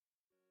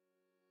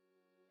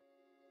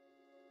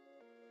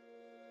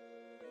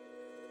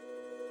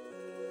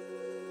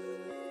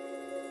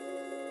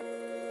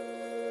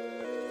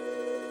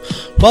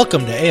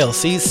Welcome to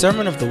ALC's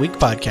Sermon of the Week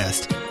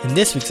podcast. In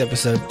this week's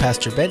episode,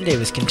 Pastor Ben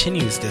Davis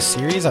continues this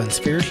series on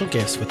spiritual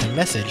gifts with a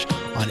message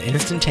on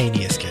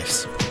instantaneous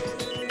gifts.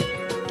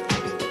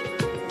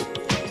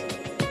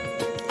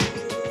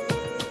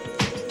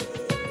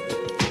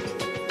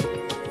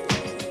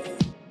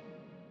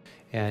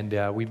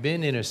 And we've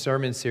been in a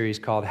sermon series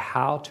called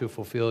How to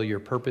Fulfill Your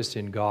Purpose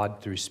in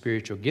God Through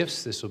Spiritual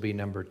Gifts. This will be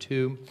number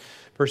 2.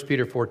 1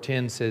 Peter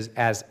 4:10 says,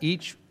 as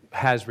each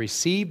has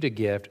received a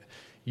gift,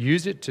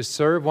 use it to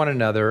serve one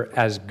another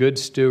as good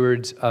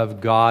stewards of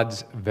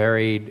God's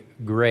varied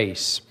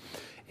grace.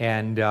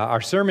 And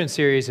our sermon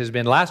series has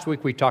been, last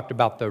week we talked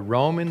about the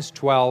Romans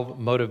 12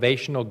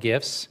 motivational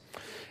gifts.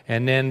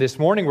 And then this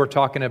morning we're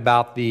talking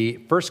about the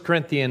 1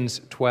 Corinthians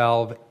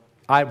 12.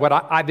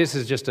 This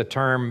is just a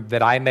term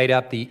that I made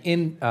up, the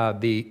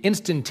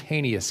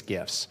instantaneous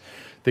gifts.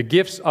 The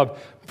gifts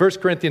of 1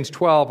 Corinthians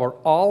 12 are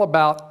all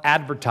about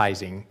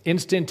advertising,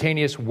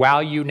 instantaneous, wow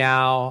you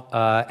now,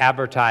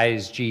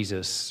 advertise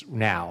Jesus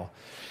now.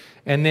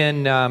 And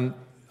then on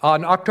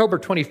October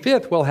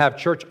 25th, we'll have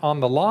Church on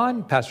the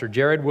Lawn. Pastor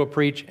Jared will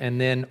preach.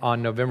 And then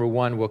on November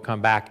 1, we'll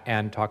come back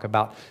and talk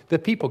about the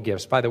people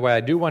gifts. By the way,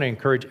 I do want to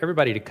encourage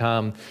everybody to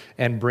come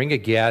and bring a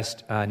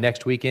guest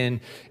next weekend.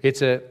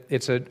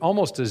 It's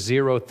almost a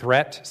zero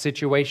threat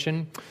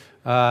situation.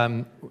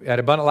 At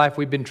Abundant Life,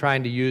 we've been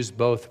trying to use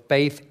both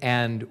faith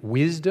and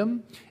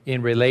wisdom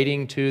in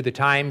relating to the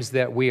times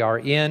that we are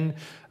in.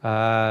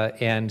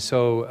 And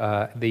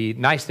so the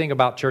nice thing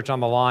about Church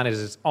on the Lawn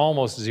is it's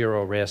almost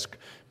zero risk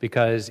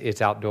because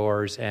it's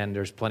outdoors and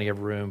there's plenty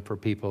of room for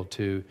people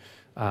to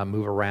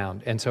move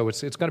around. And so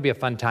it's going to be a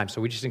fun time.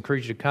 So we just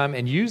encourage you to come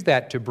and use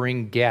that to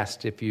bring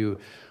guests if you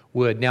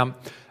would. Now,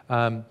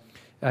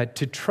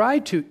 to try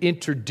to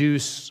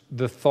introduce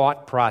the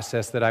thought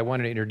process that I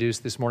wanted to introduce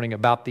this morning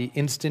about the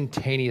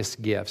instantaneous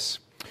gifts.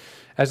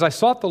 As I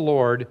sought the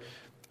Lord,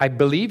 I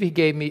believe He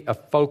gave me a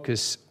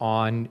focus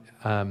on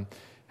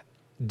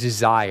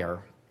desire.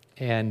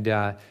 And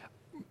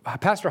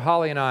Pastor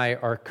Holly and I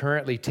are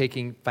currently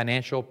taking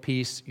Financial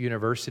Peace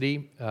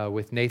University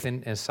with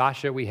Nathan and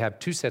Sasha. We have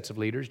 2 sets of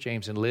leaders,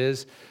 James and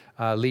Liz,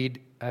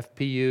 lead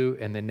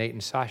FPU, and then Nate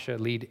and Sasha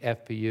lead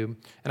FPU.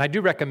 And I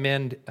do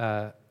recommend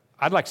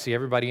I'd like to see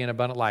everybody in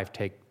Abundant Life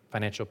take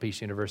Financial Peace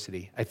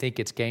University. I think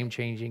it's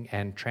game-changing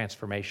and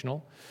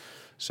transformational.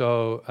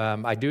 So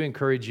I do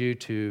encourage you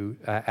to,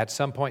 at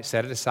some point,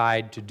 set it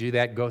aside to do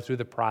that, go through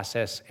the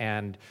process,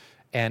 and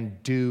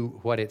do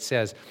what it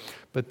says.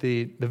 But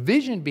the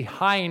vision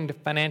behind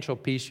Financial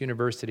Peace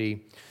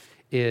University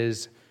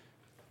is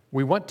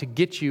we want to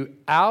get you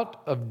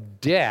out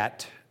of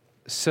debt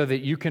so that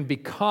you can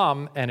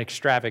become an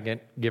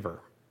extravagant giver.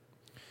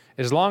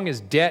 As long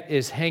as debt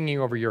is hanging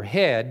over your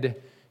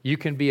head, you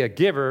can be a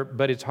giver,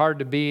 but it's hard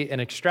to be an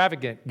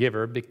extravagant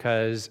giver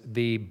because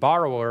the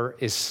borrower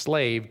is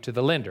slave to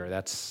the lender.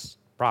 That's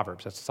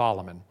Proverbs, that's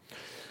Solomon.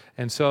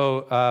 And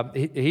so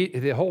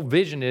the whole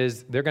vision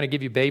is they're going to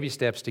give you baby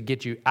steps to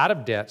get you out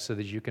of debt so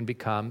that you can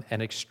become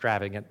an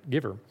extravagant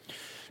giver.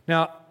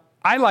 Now,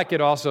 I like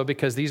it also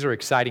because these are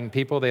exciting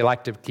people. They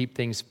like to keep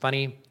things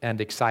funny and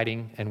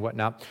exciting and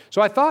whatnot.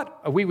 So I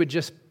thought we would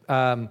just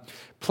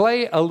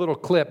play a little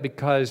clip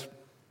because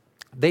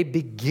they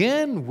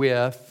begin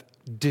with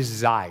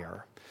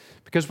desire.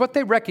 Because what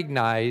they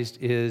recognized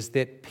is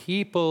that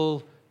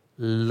people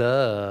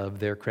love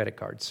their credit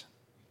cards.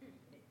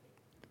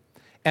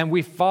 And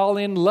we fall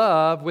in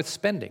love with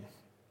spending.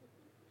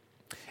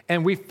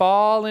 And we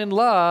fall in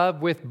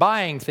love with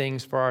buying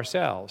things for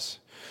ourselves.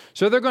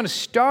 So they're going to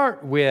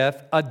start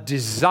with a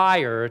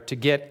desire to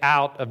get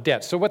out of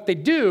debt. So what they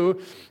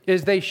do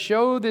is they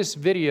show this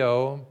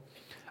video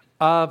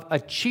of a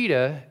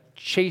cheetah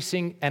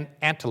chasing an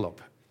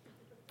antelope.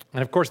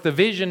 And of course, the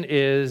vision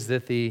is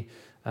that the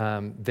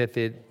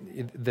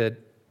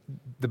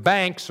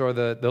banks or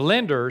the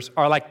lenders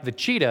are like the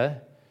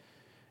cheetah,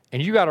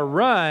 and you got to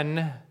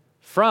run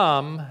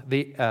from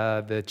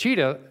the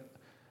cheetah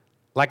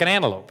like an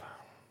antelope.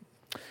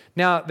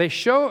 Now they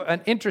show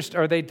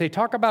they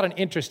talk about an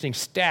interesting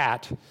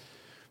stat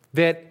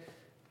that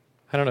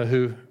I don't know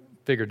who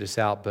figured this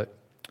out, but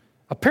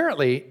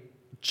apparently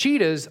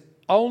cheetahs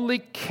only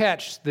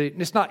catch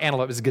it's not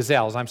antelope, it's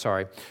gazelles. I'm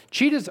sorry.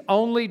 Cheetahs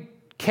only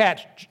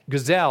catch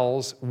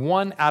gazelles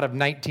 1 out of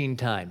 19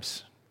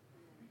 times.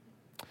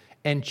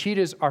 And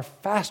cheetahs are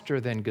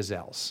faster than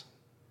gazelles.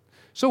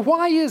 So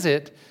why is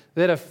it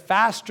that a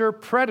faster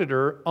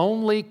predator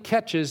only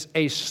catches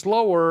a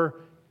slower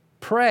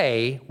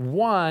prey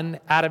 1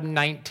 out of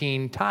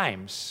 19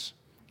 times?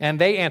 And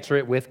they answer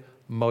it with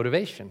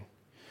motivation.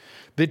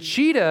 The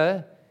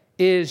cheetah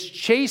is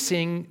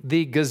chasing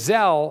the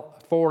gazelle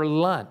for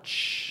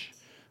lunch,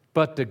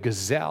 but the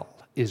gazelle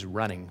is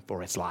running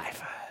for its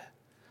life.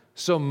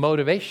 So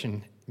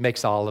motivation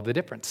makes all of the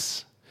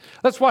difference.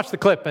 Let's watch the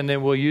clip and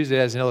then we'll use it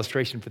as an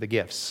illustration for the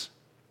gifts.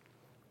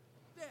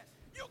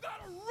 You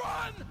gotta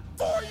run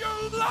for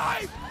your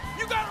life.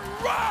 You gotta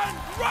run.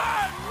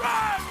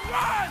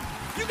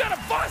 You gotta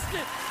bust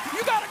it.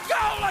 You gotta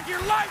go like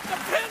your life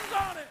depends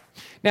on it.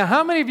 Now,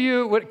 how many of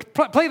you would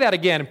play that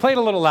again and play it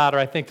a little louder?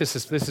 I think this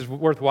is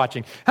worth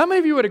watching. How many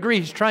of you would agree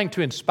he's trying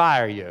to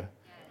inspire you?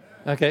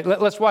 Okay,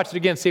 let's watch it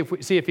again, see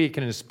if he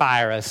can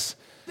inspire us.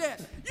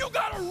 You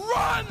gotta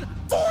run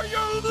for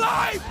your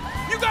life.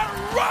 You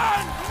gotta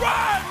run.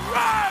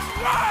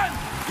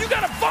 You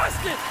gotta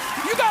bust it.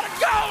 You gotta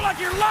go like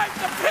your life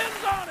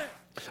depends on it.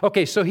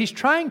 Okay, so he's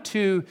trying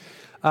to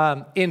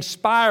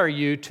inspire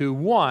you to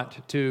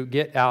want to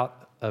get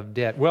out of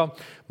debt. Well,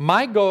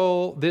 my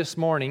goal this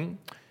morning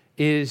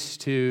is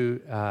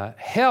to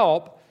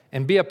help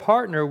and be a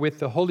partner with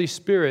the Holy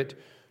Spirit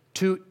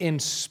to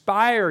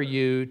inspire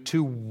you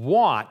to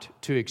want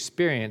to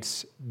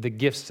experience the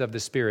gifts of the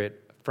Spirit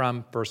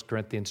from 1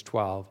 Corinthians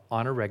 12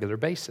 on a regular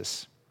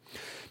basis.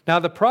 Now,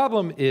 the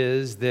problem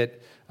is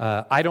that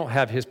I don't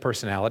have his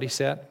personality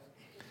set.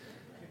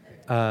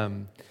 But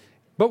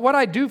what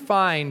I do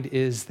find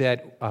is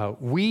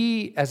that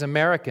we as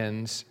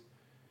Americans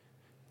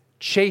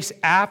chase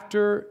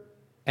after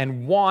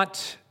and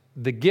want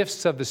the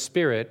gifts of the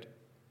Spirit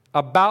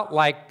about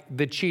like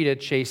the cheetah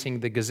chasing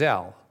the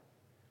gazelle.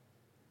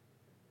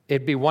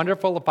 It'd be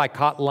wonderful if I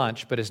caught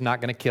lunch, but it's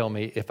not going to kill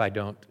me if I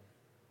don't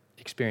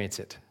experience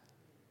it.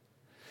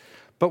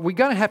 But we're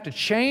going to have to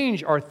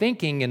change our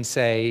thinking and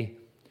say,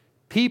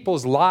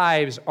 people's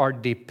lives are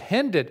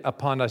dependent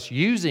upon us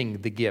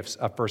using the gifts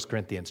of 1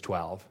 Corinthians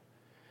 12.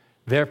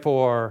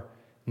 Therefore,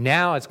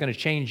 now it's going to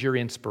change your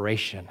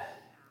inspiration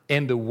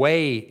and the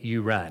way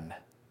you run.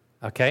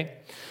 Okay?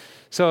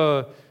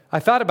 So I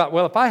thought about,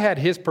 well, if I had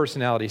his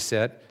personality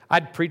set,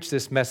 I'd preach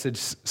this message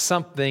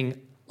something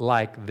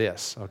like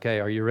this. Okay,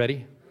 are you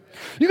ready?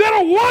 You got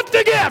to want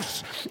the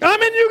gifts. I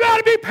mean, you got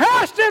to be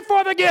passionate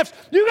for the gifts.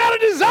 You got to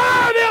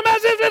desire them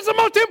as if it's the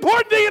most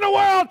important thing in the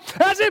world,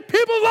 as if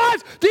people's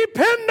lives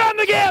depend on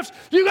the gifts.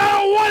 You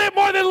got to want it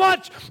more than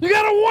lunch. You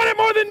got to want it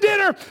more than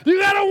dinner. You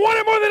got to want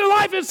it more than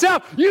life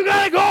itself. You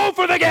got to go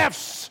for the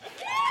gifts.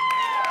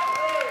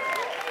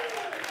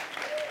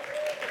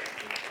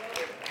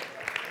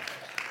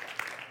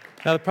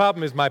 Now, the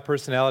problem is my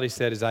personality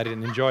set is I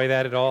didn't enjoy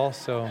that at all,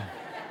 so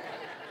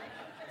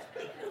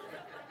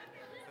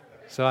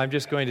I'm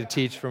just going to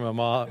teach from a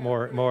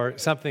more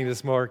something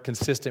that's more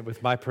consistent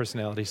with my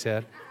personality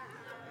set.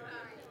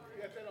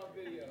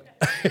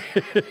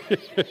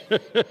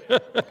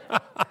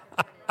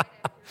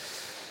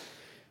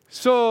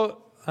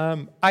 So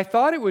I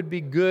thought it would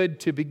be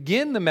good to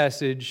begin the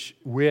message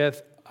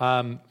with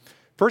 1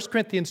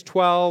 Corinthians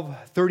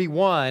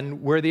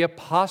 12:31, where the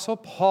Apostle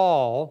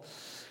Paul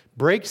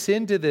breaks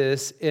into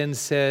this and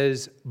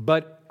says,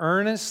 "But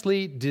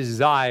earnestly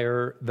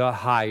desire the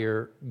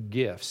higher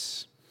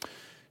gifts."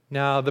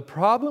 Now, the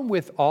problem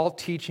with all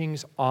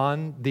teachings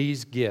on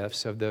these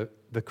gifts, of the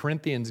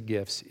Corinthians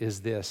gifts,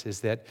 is this, is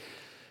that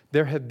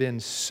there have been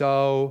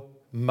so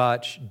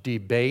much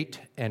debate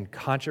and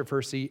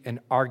controversy and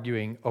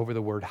arguing over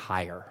the word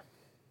higher.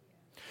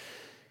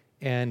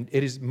 And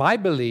it is my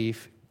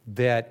belief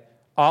that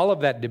all of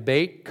that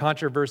debate,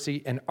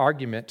 controversy, and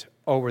argument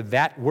over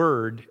that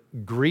word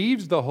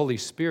grieves the Holy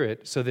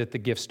Spirit so that the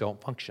gifts don't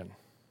function.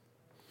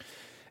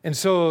 And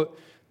so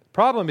the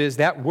problem is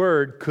that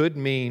word could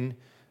mean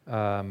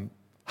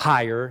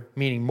higher,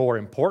 meaning more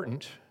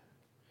important,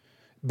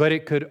 but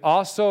it could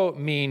also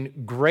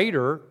mean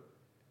greater,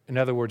 in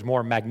other words,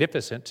 more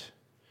magnificent.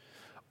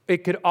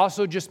 It could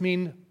also just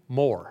mean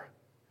more.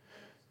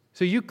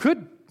 So you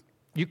could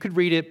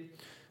read it,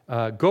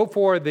 go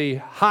for the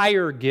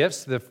higher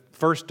gifts, the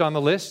first on the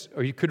list,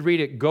 or you could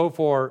read it, go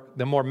for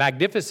the more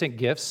magnificent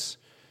gifts,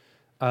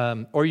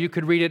 or you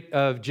could read it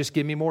of just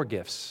give me more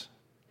gifts.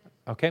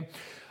 Okay?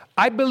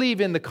 I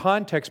believe in the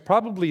context,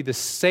 probably the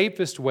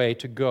safest way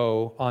to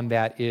go on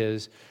that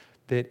is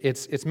that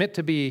it's meant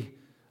to be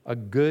a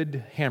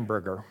good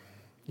hamburger.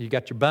 You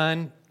got your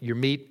bun, your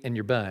meat, and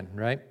your bun,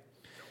 right?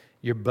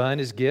 Your bun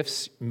is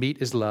gifts, meat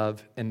is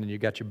love, and then you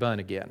got your bun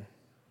again.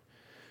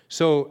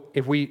 So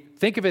if we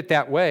think of it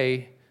that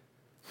way,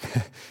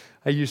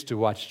 I used to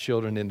watch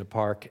children in the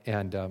park,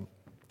 and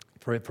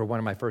for one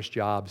of my first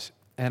jobs,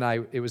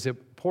 and it was a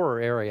poorer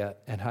area,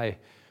 and I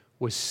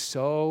was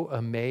so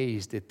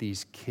amazed that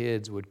these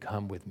kids would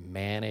come with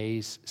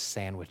mayonnaise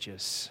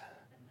sandwiches.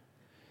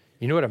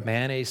 You know what a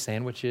mayonnaise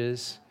sandwich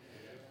is?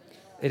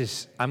 It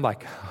is, I'm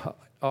like, oh,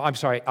 I'm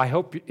sorry. I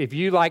hope if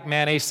you like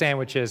mayonnaise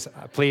sandwiches,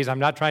 please, I'm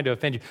not trying to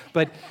offend you.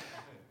 But,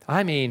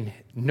 I mean,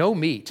 no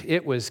meat.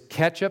 It was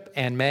ketchup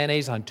and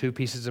mayonnaise on 2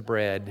 pieces of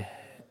bread.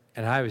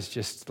 And I was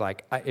just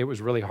like, it was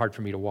really hard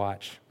for me to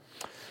watch.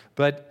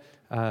 But,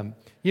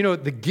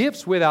 the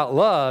gifts without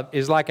love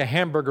is like a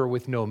hamburger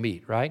with no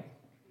meat, right?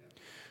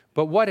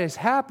 But what has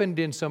happened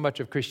in so much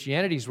of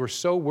Christianity is we're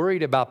so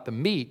worried about the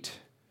meat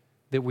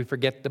that we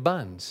forget the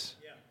buns.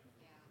 Yeah.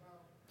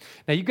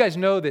 Now, you guys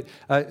know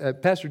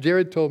that Pastor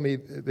Jared told me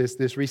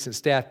this recent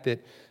stat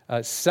that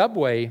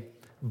Subway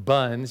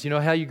buns, you know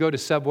how you go to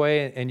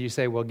Subway and you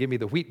say, well, give me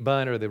the wheat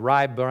bun or the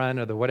rye bun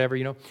or the whatever,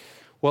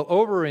 Well,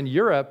 over in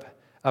Europe,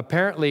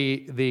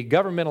 apparently the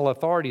governmental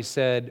authorities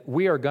said,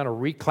 we are going to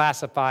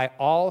reclassify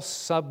all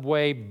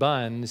Subway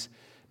buns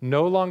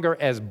no longer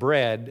as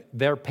bread,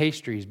 they're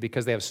pastries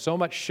because they have so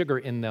much sugar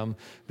in them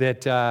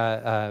that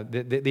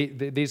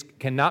these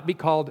cannot be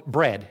called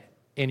bread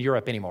in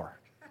Europe anymore.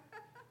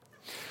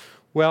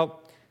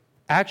 Well,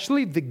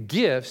 actually, the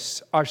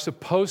gifts are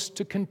supposed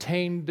to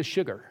contain the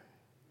sugar.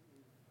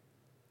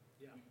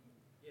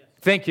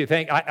 Thank you.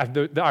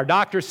 Our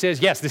doctor says,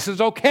 yes, this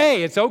is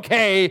okay. It's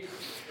okay.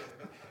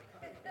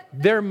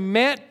 They're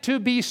meant to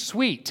be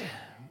sweet.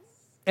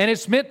 And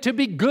it's meant to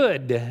be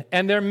good,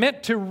 and they're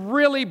meant to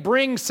really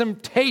bring some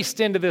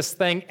taste into this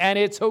thing, and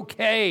it's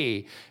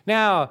okay.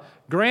 Now,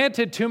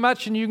 granted, too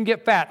much and you can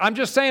get fat. I'm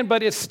just saying,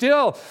 but it's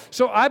still.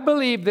 So I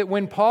believe that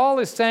when Paul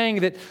is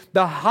saying that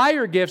the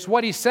higher gifts,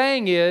 what he's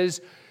saying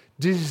is,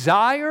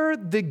 desire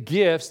the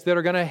gifts that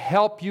are going to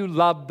help you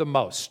love the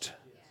most.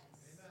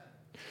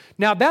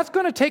 Now, that's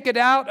going to take it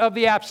out of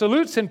the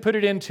absolutes and put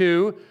it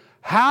into,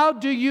 how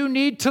do you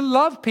need to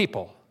love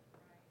people?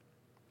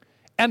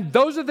 And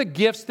those are the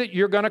gifts that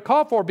you're going to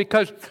call for,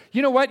 because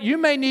you know what? You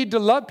may need to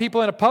love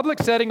people in a public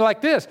setting like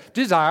this.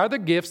 Desire the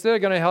gifts that are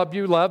going to help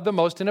you love the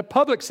most in a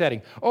public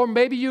setting. Or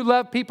maybe you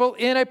love people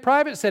in a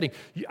private setting.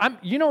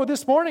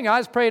 This morning I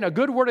was praying a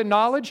good word of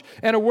knowledge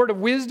and a word of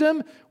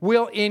wisdom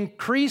will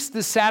increase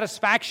the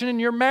satisfaction in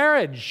your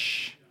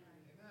marriage.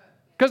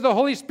 Because the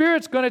Holy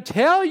Spirit's going to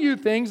tell you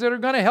things that are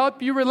going to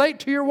help you relate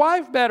to your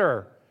wife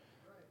better.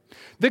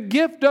 The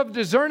gift of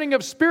discerning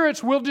of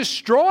spirits will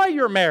destroy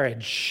your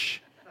marriage.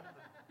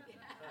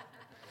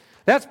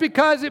 That's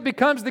because it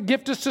becomes the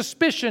gift of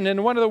suspicion.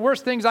 And one of the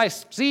worst things I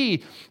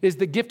see is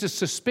the gift of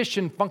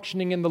suspicion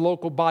functioning in the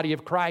local body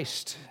of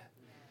Christ.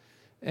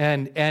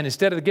 And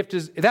instead of the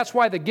gift that's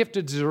why the gift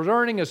of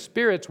discerning of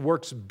spirits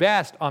works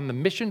best on the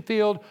mission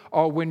field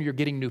or when you're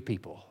getting new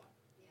people.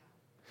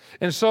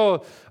 And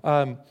so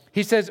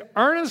he says,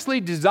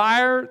 earnestly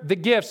desire the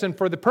gifts. And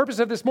for the purpose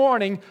of this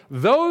morning,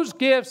 those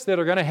gifts that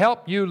are going to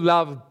help you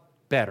love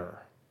better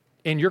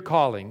in your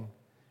calling,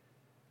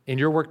 in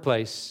your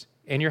workplace,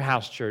 in your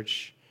house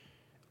church,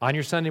 on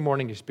your Sunday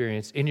morning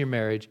experience, in your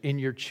marriage, in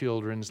your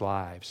children's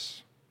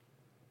lives.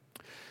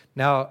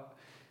 Now,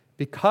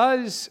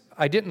 because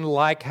I didn't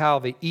like how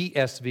the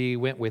ESV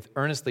went with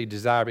earnestly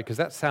desire, because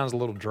that sounds a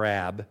little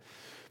drab,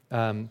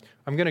 I'm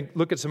going to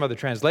look at some other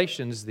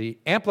translations. The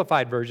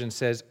Amplified Version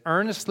says,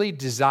 earnestly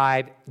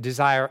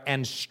desire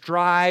and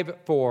strive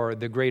for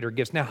the greater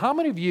gifts. Now, how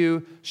many of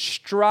you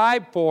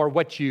strive for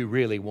what you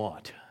really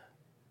want?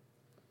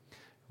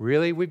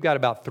 Really, we've got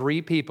about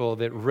 3 people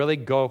that really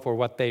go for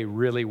what they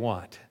really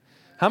want.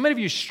 How many of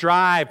you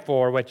strive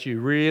for what you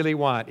really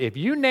want? If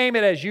you name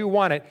it as you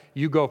want it,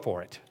 you go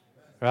for it,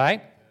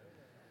 right?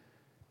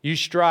 You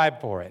strive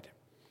for it.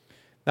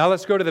 Now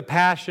let's go to the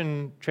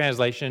Passion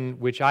Translation,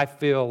 which I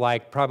feel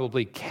like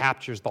probably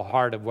captures the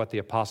heart of what the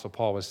Apostle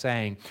Paul was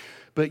saying.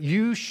 But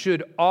you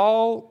should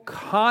all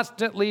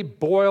constantly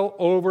boil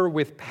over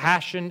with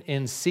passion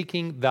in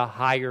seeking the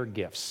higher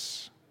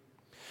gifts.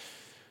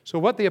 So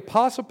what the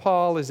Apostle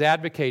Paul is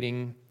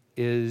advocating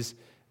is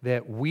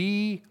that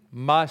we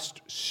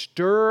must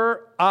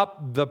stir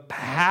up the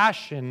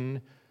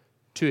passion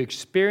to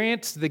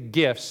experience the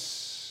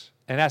gifts,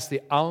 and that's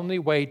the only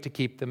way to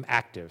keep them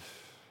active.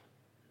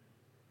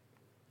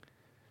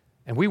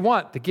 And we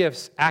want the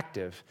gifts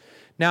active.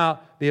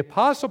 Now, the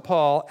Apostle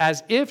Paul,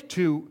 as if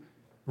to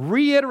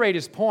reiterate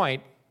his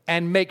point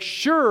and make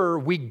sure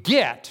we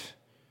get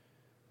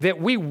that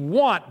we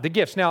want the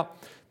gifts. Now,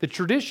 the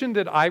tradition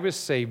that I was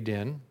saved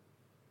in,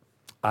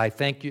 I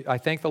thank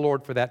the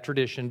Lord for that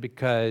tradition,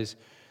 because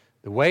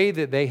the way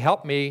that they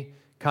helped me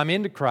come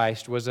into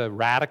Christ was a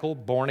radical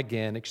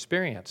born-again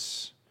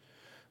experience.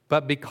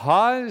 But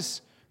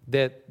because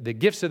that the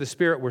gifts of the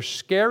Spirit were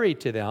scary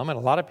to them, and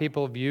a lot of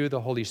people view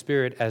the Holy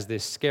Spirit as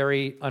this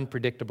scary,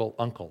 unpredictable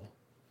uncle,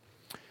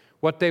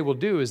 what they will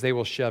do is they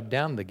will shove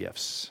down the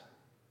gifts.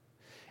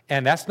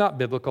 And that's not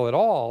biblical at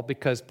all,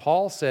 because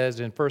Paul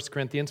says in 1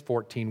 Corinthians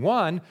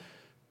 14:1,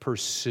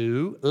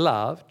 pursue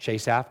love,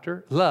 chase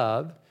after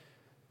love,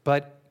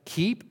 but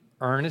keep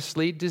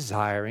earnestly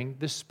desiring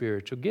the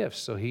spiritual gifts.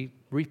 So he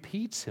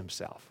repeats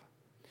himself.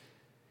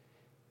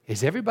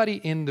 Is everybody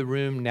in the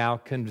room now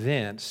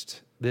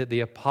convinced that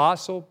the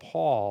Apostle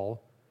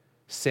Paul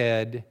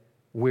said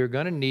we're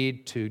going to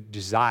need to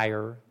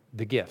desire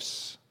the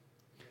gifts?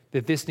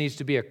 That this needs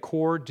to be a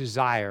core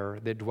desire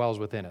that dwells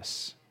within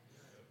us,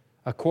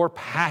 a core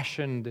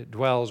passion that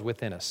dwells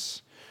within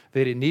us,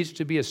 that it needs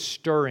to be a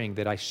stirring,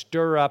 that I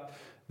stir up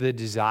the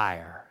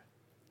desire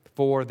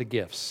for the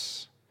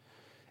gifts.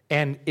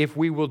 And if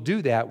we will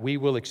do that, we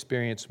will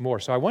experience more.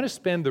 So I want to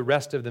spend the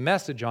rest of the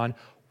message on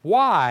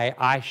why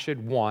I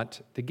should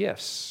want the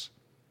gifts,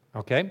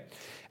 okay?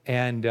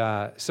 And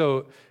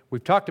so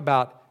we've talked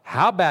about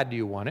how bad do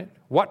you want it?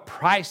 What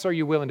price are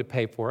you willing to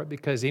pay for it?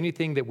 Because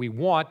anything that we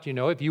want,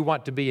 if you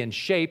want to be in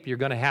shape, you're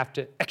going to have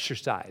to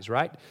exercise,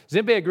 right? Does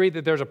anybody agree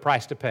that there's a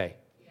price to pay?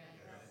 Yes.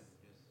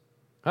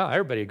 Oh,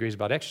 everybody agrees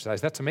about exercise.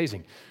 That's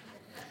amazing.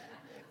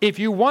 If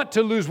you want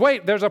to lose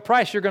weight, there's a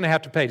price you're going to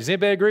have to pay. Does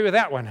anybody agree with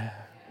that one?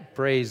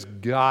 praise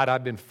God,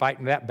 I've been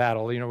fighting that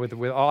battle,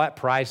 with all that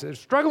price,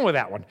 struggling with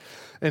that one.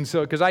 And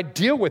so, because I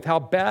deal with how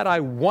bad I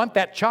want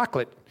that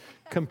chocolate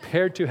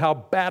compared to how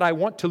bad I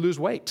want to lose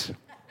weight.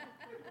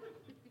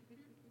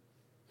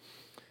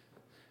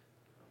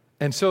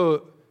 And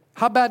so,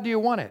 how bad do you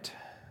want it?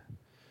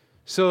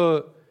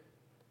 So,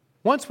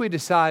 once we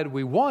decide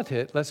we want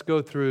it, let's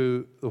go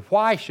through the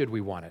why should we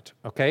want it,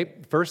 okay?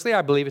 Firstly,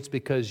 I believe it's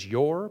because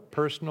your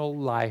personal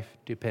life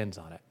depends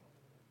on it.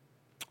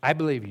 I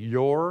believe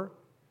your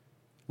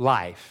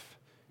life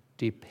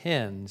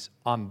depends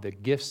on the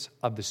gifts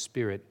of the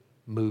Spirit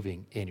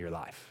moving in your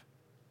life.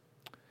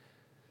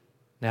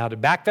 Now, to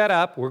back that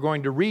up, we're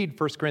going to read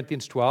 1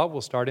 Corinthians 12.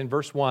 We'll start in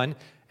verse 1,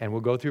 and we'll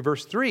go through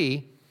verse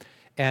 3.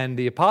 And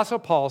the Apostle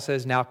Paul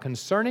says, now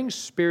concerning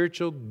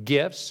spiritual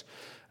gifts,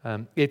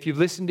 if you've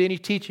listened to any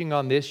teaching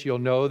on this, you'll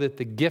know that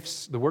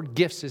the word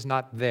gifts is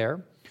not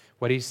there.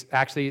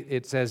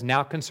 It says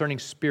now concerning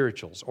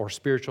spirituals or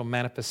spiritual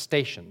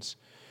manifestations.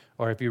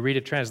 Or if you read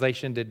a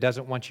translation that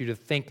doesn't want you to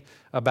think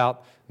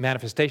about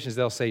manifestations,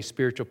 they'll say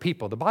spiritual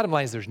people. The bottom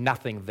line is there's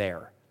nothing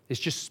there. It's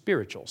just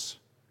spirituals.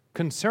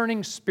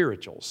 Concerning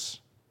spirituals,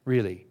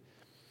 really.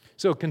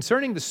 So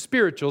concerning the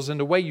spirituals and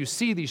the way you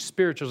see these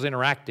spirituals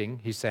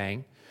interacting, he's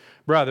saying,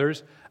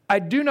 brothers, I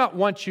do not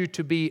want you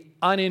to be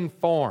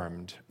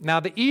uninformed. Now,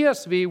 the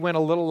ESV went a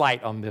little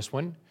light on this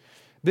one.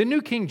 The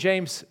New King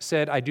James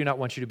said, I do not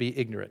want you to be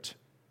ignorant.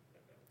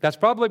 That's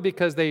probably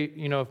because they,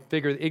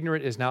 figure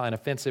ignorant is now an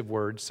offensive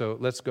word, so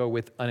let's go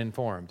with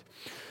uninformed.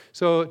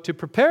 So to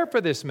prepare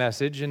for this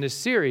message in this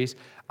series,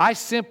 I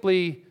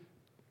simply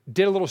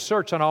did a little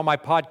search on all my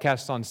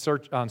podcasts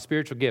on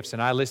spiritual gifts,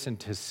 and I listened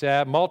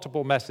to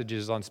multiple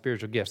messages on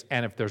spiritual gifts.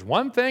 And if there's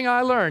one thing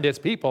I learned, it's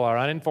people are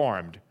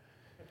uninformed.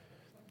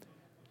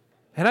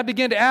 And I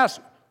began to ask,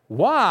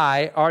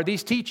 why are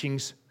these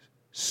teachings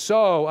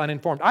so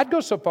uninformed? I'd go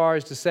so far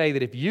as to say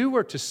that if you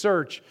were to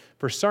search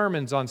for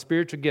sermons on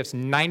spiritual gifts,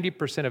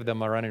 90% of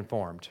them are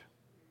uninformed.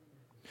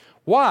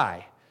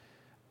 Why?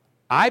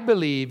 I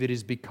believe it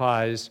is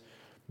because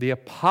the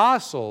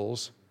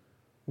apostles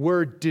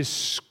were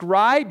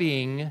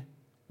describing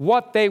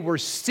what they were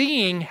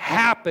seeing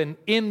happen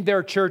in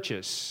their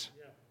churches.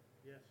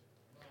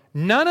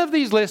 None of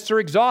these lists are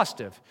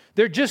exhaustive.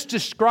 They're just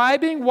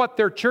describing what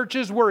their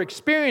churches were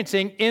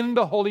experiencing in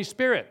the Holy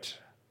Spirit.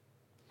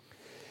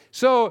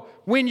 So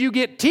when you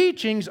get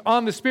teachings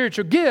on the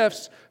spiritual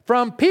gifts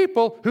from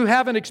people who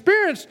haven't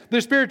experienced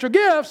the spiritual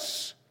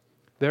gifts,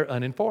 they're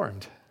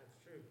uninformed.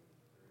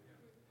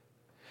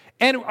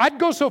 And I'd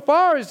go so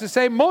far as to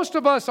say most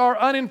of us are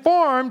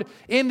uninformed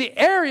in the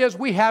areas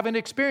we haven't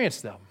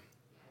experienced them.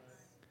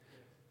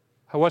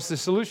 What's the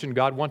solution?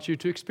 God wants you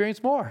to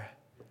experience more.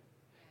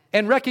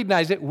 And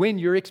recognize it when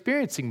you're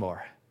experiencing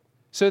more,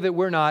 so that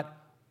we're not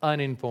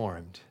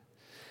uninformed.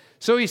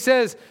 So he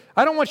says,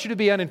 I don't want you to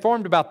be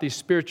uninformed about these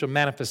spiritual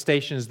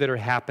manifestations that are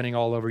happening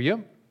all over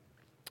you.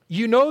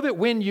 You know that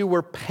when you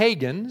were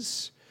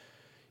pagans,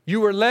 you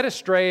were led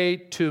astray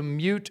to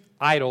mute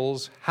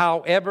idols,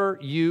 however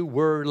you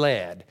were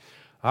led.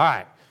 All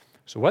right.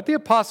 So what the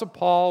Apostle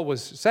Paul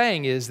was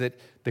saying is that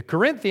the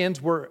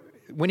Corinthians were,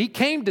 when he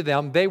came to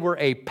them, they were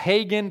a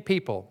pagan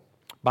people.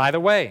 By the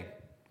way,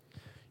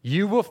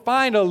 you will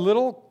find a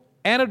little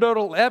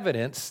anecdotal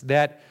evidence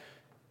that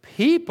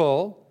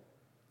people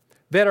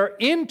that are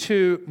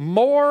into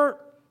more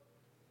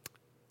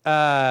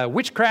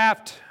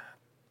witchcraft,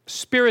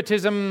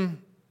 spiritism,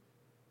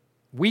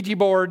 Ouija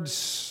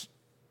boards,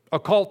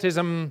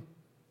 occultism,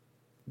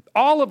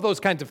 all of those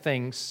kinds of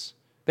things.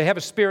 They have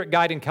a spirit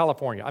guide in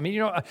California. I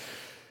mean,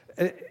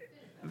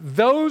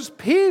 those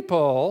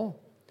people,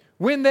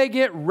 when they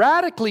get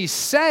radically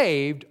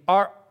saved,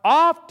 are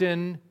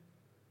often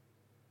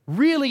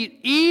really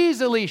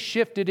easily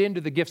shifted into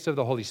the gifts of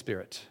the Holy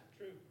Spirit.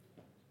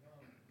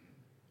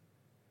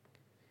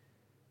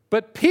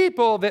 But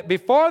people that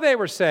before they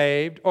were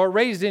saved or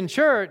raised in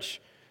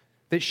church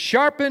that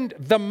sharpened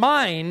the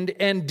mind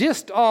and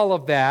dissed all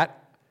of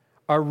that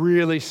are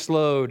really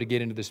slow to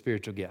get into the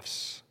spiritual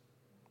gifts.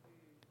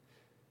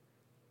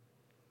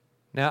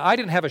 Now, I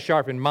didn't have a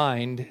sharpened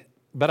mind,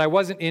 but I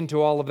wasn't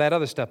into all of that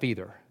other stuff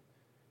either.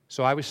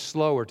 So I was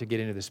slower to get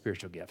into the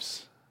spiritual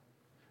gifts.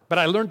 But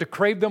I learned to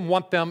crave them,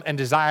 want them, and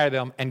desire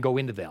them, and go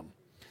into them.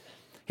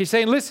 He's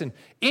saying, listen,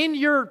 in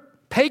your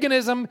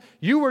paganism,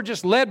 you were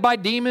just led by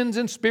demons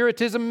and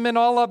spiritism and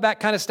all of that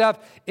kind of stuff.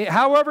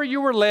 However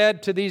you were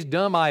led to these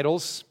dumb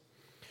idols.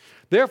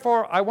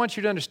 Therefore, I want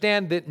you to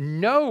understand that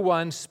no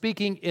one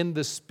speaking in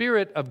the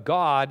Spirit of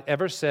God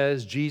ever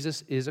says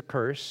Jesus is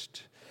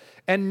accursed.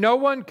 And no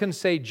one can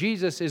say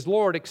Jesus is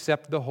Lord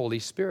except the Holy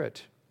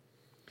Spirit.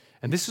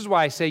 And this is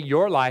why I say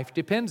your life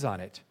depends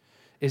on it.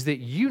 Is that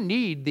you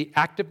need the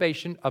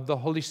activation of the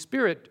Holy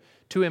Spirit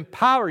to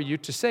empower you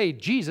to say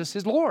Jesus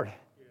is Lord.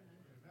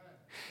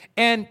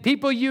 And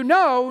people you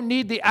know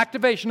need the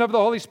activation of the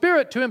Holy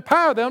Spirit to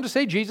empower them to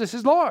say Jesus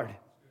is Lord.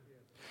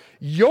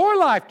 Your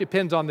life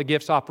depends on the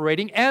gifts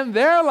operating, and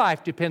their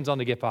life depends on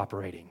the gift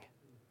operating.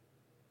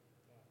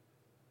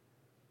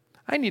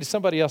 I need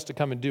somebody else to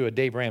come and do a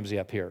Dave Ramsey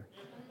up here.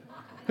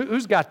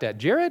 Who's got that?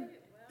 Jared?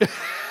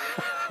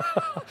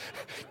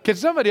 Can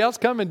somebody else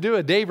come and do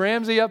a Dave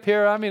Ramsey up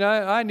here? I mean,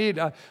 I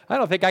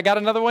don't think I got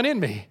another one in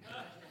me.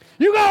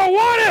 You got to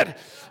want it.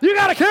 You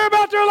got to care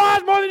about their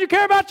lives more than you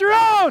care about your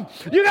own.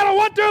 You got to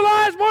want their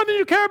lives more than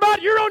you care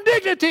about your own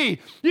dignity.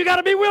 You got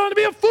to be willing to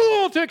be a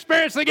fool to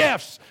experience the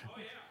gifts.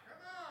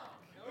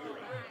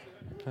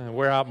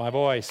 Wear out my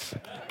voice.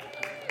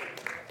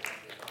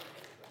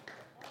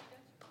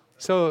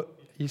 So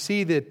you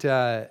see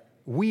that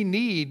we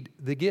need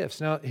the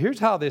gifts. Now, here's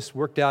how this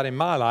worked out in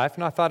my life,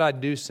 and I thought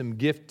I'd do some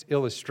gift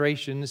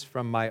illustrations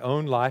from my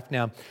own life.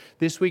 Now,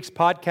 this week's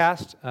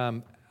podcast,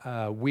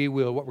 what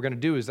we're going to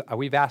do is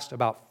we've asked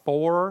about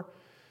 4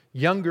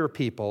 younger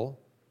people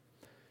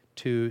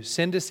to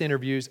send us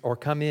interviews or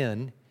come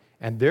in,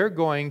 and they're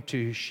going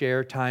to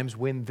share times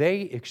when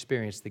they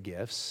experienced the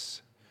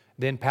gifts.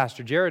 Then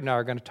Pastor Jared and I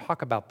are going to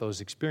talk about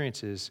those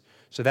experiences.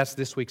 So that's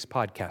this week's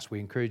podcast. We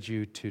encourage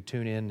you to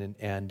tune in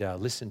and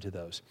listen to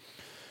those.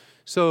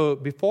 So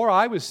before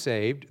I was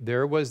saved,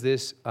 there was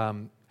this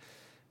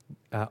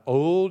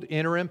old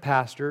interim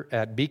pastor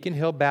at Beacon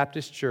Hill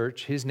Baptist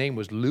Church. His name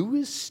was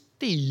Louis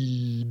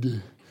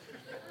Steed.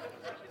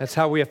 That's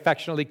how we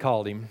affectionately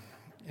called him.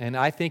 And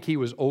I think he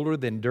was older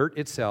than dirt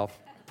itself.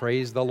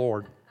 Praise the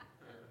Lord.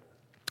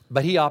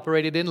 But he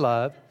operated in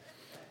love.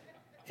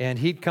 And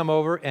he'd come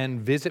over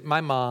and visit my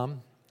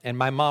mom, and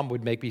my mom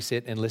would make me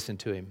sit and listen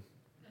to him.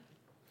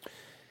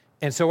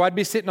 And so I'd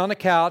be sitting on the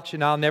couch,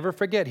 and I'll never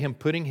forget him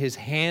putting his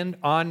hand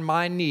on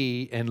my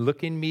knee and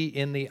looking me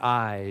in the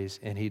eyes,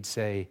 and he'd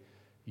say,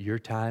 "Your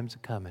time's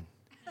coming."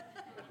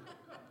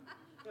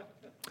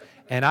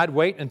 And I'd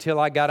wait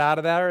until I got out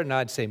of there, and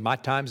I'd say, "My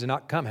time's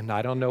not coming.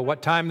 I don't know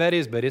what time that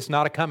is, but it's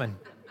not a-coming."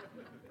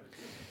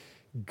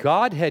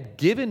 God had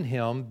given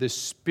him the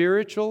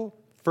spiritual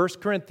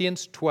 1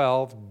 Corinthians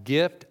 12,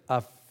 gift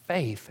of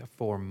faith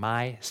for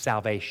my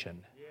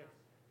salvation.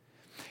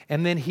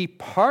 And then he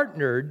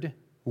partnered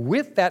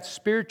with that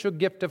spiritual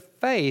gift of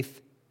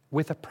faith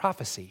with a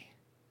prophecy.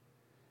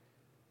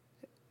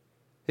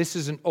 This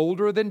is an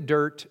older than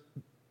dirt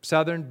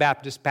Southern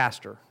Baptist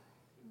pastor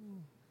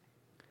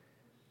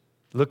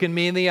looking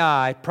me in the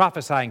eye,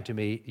 prophesying to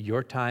me,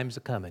 "Your time's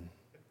a-coming."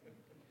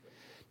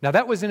 Now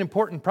that was an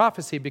important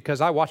prophecy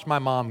because I watched my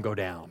mom go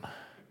down.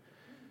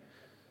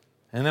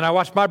 And then I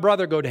watched my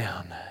brother go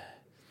down.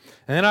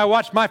 And then I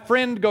watched my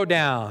friend go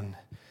down.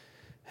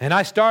 And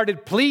I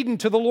started pleading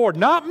to the Lord,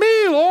 "Not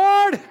me,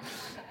 Lord!"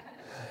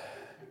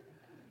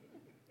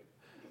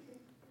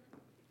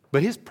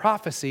 But his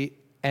prophecy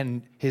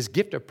and his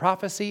gift of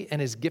prophecy and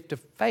his gift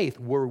of faith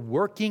were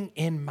working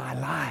in my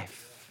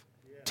life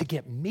to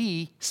get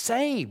me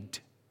saved.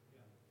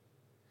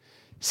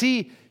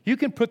 See, you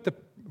can put the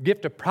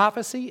gift of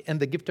prophecy and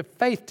the gift of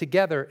faith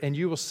together, and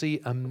you will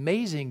see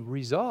amazing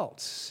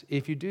results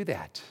if you do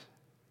that.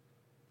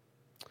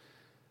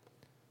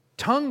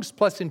 Tongues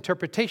plus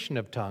interpretation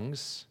of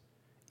tongues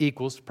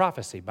equals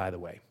prophecy, by the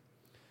way.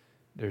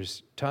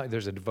 There's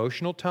a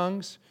devotional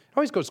tongues. It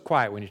always goes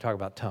quiet when you talk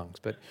about tongues,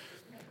 but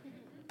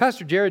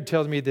Pastor Jared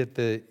tells me that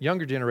the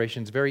younger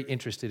generation is very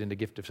interested in the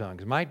gift of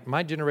tongues.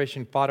 My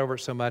generation fought over it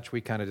so much,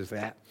 we kind of just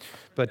that.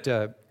 But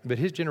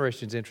his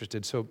generation's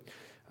interested. So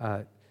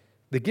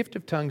the gift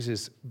of tongues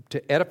is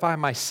to edify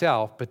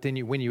myself, but then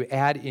when you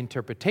add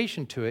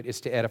interpretation to it, it's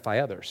to edify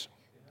others.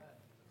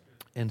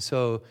 And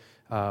so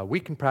we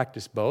can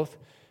practice both.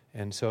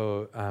 And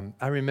so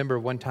I remember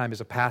one time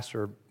as a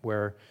pastor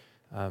where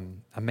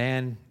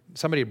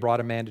somebody had brought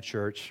a man to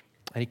church,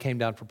 and he came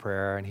down for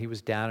prayer, and he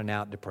was down and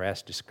out,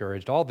 depressed,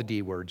 discouraged, all the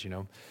D words, you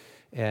know.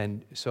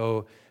 And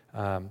so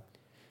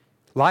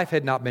life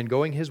had not been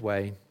going his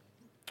way,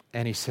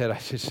 and he said,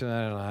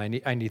 I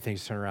need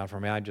things to turn around for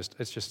me.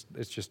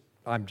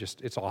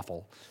 It's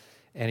awful.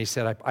 And he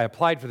said, I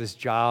applied for this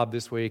job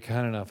this week.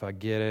 I don't know if I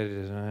get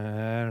it.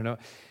 I don't know.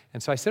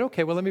 And so I said,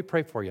 okay, well, let me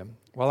pray for you.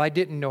 Well, I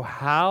didn't know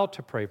how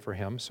to pray for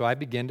him, so I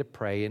began to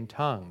pray in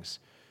tongues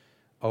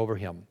over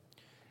him.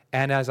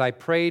 And as I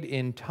prayed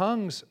in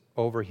tongues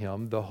over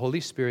him, the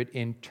Holy Spirit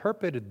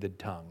interpreted the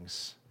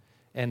tongues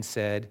and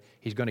said,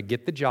 he's going to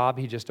get the job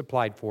he just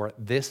applied for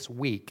this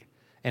week,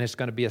 and it's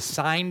going to be a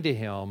sign to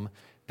him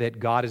that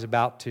God is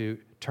about to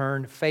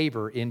turn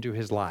favor into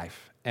his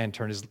life and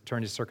turn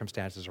his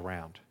circumstances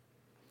around.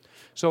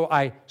 So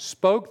I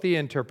spoke the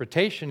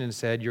interpretation and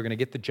said, you're going to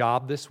get the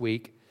job this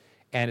week,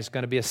 and it's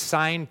going to be a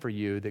sign for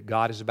you that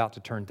God is about to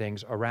turn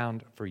things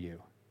around for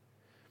you.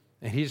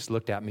 And he just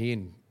looked at me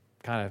and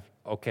kind of,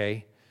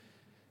 okay.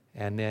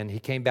 And then he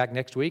came back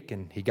next week,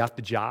 and he got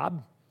the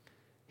job.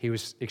 He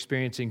was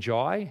experiencing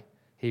joy.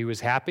 He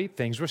was happy.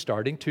 Things were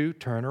starting to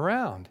turn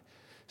around.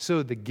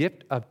 So the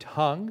gift of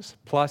tongues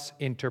plus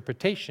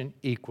interpretation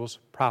equals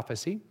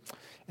prophecy.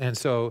 And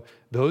so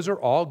those are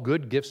all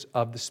good gifts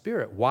of the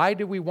Spirit. Why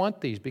do we want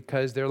these?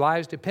 Because their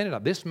lives depended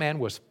on it. This man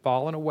was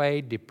fallen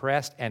away,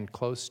 depressed, and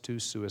close to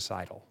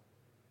suicidal.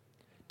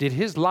 Did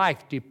his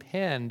life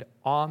depend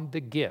on the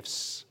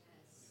gifts?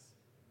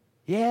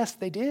 Yes,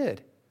 they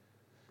did.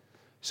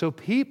 So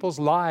people's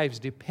lives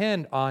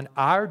depend on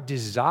our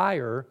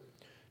desire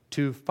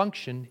to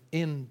function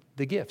in the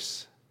the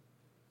gifts.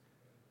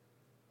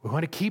 We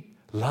want to keep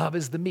love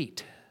as the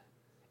meat.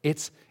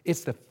 It's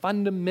the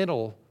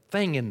fundamental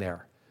thing in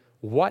there.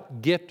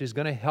 What gift is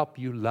going to help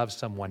you love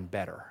someone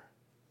better?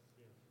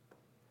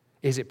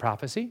 Is it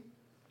prophecy?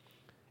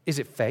 Is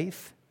it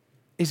faith?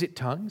 Is it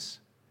tongues?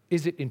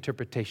 Is it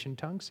interpretation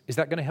tongues? Is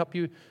that going to help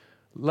you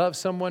love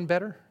someone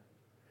better?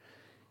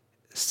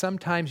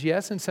 Sometimes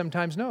yes and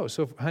sometimes no.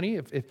 So honey,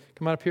 if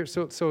come on up here.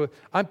 So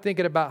I'm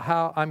thinking about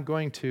how I'm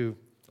going to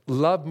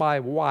love my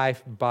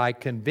wife by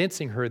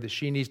convincing her that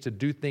she needs to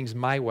do things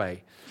my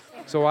way.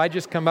 So I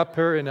just come up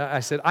here and I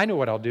said, I know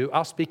what I'll do.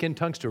 I'll speak in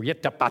tongues to her.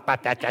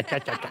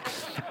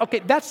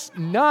 Okay, that's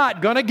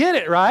not going to get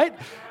it, right?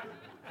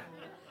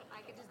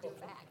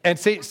 And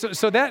see,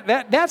 so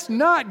that's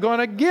not going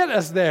to get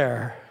us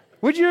there.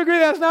 Would you agree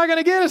that's not going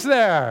to get us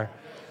there?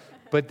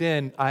 But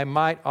then I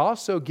might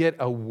also get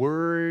a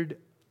word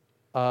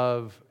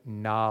of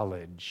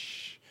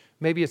knowledge.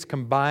 Maybe it's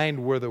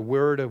combined with a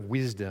word of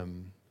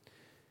wisdom.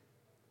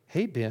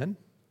 Hey, Ben,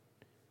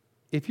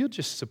 if you'll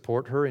just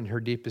support her in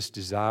her deepest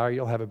desire,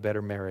 you'll have a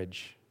better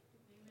marriage.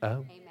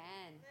 Oh.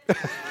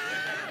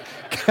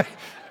 Amen.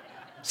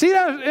 See,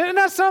 isn't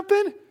that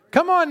something?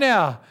 Come on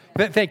now.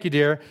 Thank you,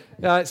 dear.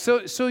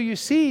 So you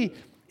see,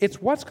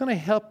 it's what's going to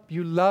help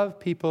you love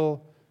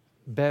people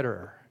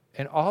better.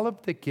 And all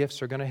of the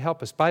gifts are going to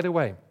help us. By the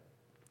way,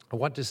 I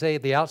want to say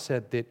at the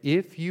outset that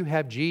if you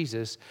have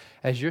Jesus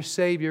as your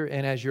Savior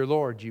and as your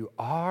Lord, you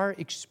are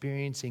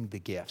experiencing the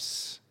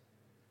gifts.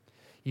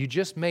 You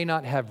just may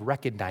not have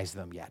recognized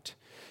them yet.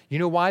 You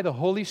know why? The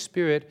Holy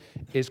Spirit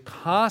is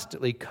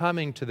constantly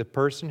coming to the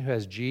person who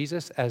has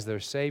Jesus as their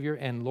Savior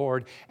and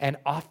Lord and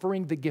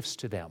offering the gifts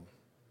to them.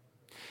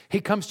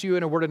 He comes to you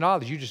in a word of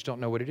knowledge, you just don't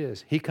know what it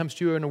is. He comes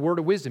to you in a word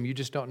of wisdom, you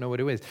just don't know what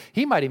it is.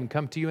 He might even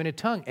come to you in a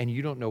tongue, and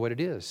you don't know what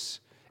it is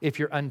if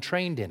you're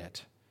untrained in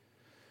it.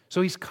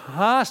 So he's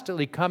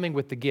constantly coming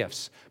with the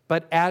gifts.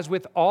 But as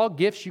with all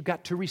gifts, you've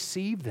got to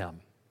receive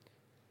them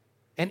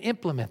and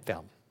implement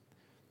them.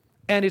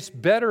 And it's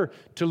better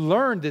to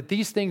learn that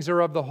these things are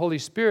of the Holy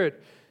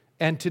Spirit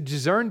and to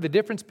discern the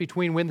difference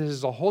between when this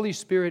is a Holy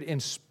Spirit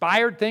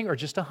inspired thing or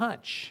just a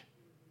hunch.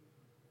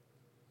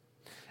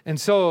 And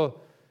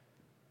so,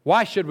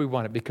 why should we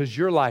want it? Because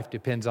your life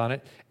depends on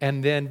it,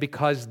 and then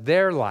because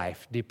their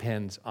life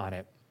depends on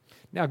it.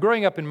 Now,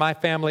 growing up in my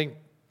family,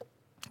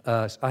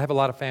 I have a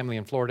lot of family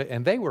in Florida,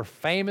 and they were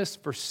famous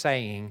for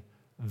saying,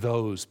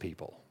 those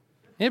people.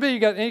 Anybody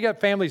got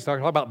families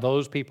talking about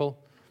those people?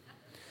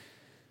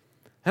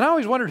 And I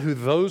always wondered who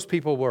those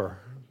people were.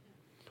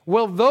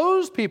 Well,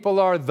 those people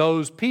are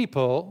those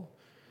people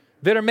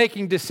that are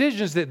making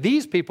decisions that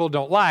these people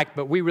don't like,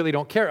 but we really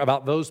don't care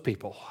about those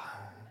people.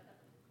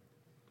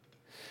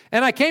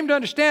 And I came to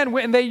understand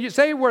when they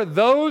say we're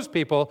those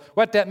people,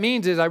 what that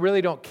means is I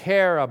really don't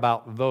care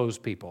about those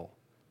people.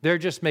 They're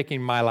just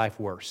making my life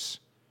worse.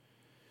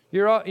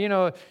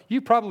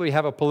 You probably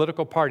have a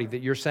political party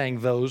that you're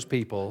saying those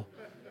people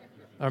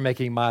are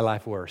making my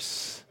life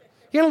worse.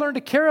 You got to learn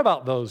to care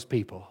about those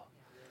people.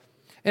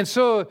 And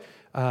so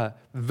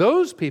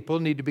those people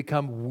need to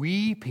become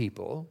we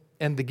people,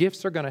 and the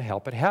gifts are going to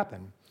help it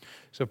happen.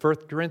 So 1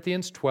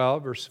 Corinthians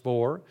 12, verse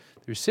 4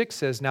 through 6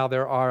 says, now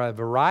there are a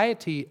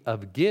variety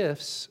of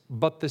gifts,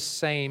 but the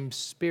same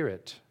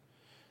Spirit.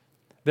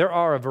 There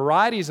are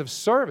varieties of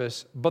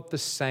service, but the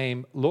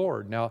same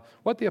Lord. Now,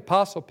 what the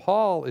Apostle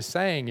Paul is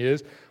saying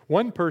is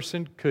one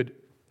person could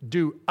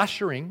do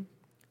ushering,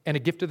 and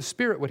a gift of the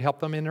Spirit would help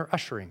them in their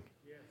ushering.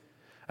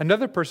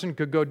 Another person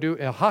could go do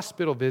a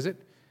hospital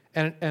visit,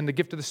 and the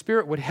gift of the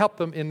Spirit would help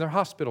them in their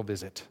hospital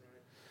visit.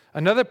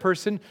 Another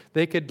person,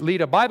 they could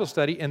lead a Bible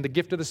study, and the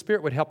gift of the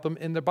Spirit would help them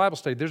in their Bible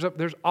study.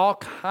 There's all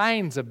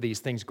kinds of these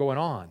things going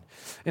on.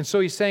 And so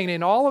he's saying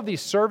in all of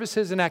these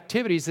services and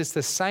activities, it's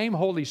the same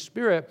Holy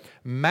Spirit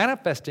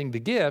manifesting the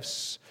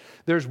gifts.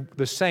 There's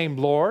the same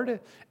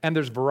Lord, and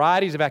there's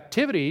varieties of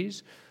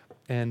activities.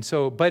 And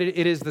so, but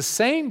it is the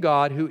same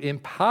God who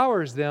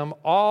empowers them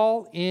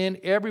all in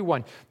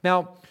everyone.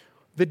 Now,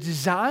 the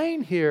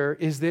design here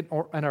is that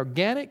an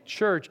organic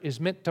church is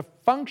meant to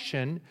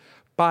function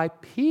by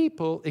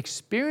people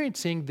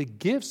experiencing the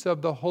gifts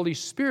of the Holy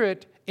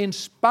Spirit,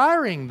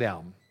 inspiring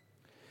them.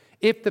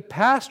 If the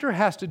pastor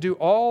has to do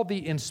all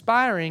the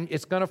inspiring,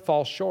 it's going to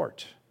fall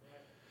short.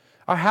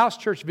 Our house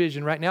church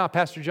vision right now,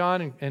 Pastor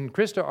John and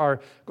Krista are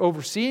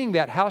overseeing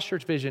that house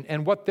church vision,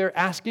 and what they're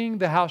asking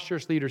the house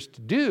church leaders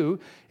to do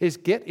is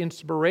get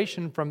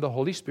inspiration from the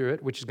Holy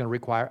Spirit, which is going to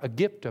require a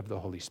gift of the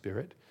Holy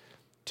Spirit,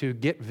 to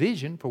get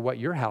vision for what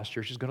your house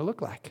church is going to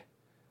look like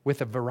with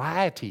the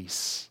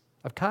varieties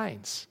of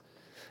kinds.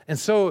 And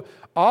so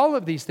all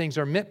of these things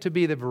are meant to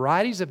be the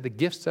varieties of the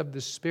gifts of the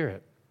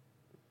Spirit.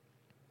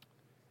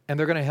 And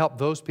they're going to help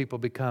those people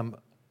become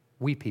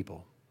we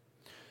people.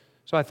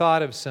 So I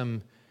thought of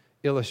some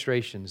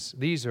illustrations.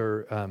 These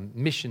are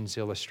missions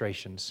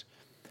illustrations.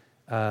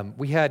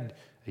 We had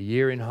a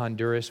year in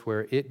Honduras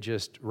where it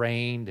just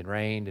rained and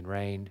rained and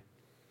rained.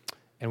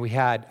 And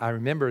I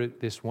remember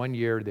this one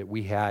year that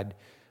we had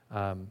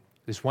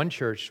this one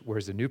church where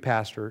as a new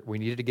pastor, we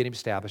needed to get him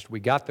established. We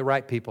got the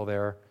right people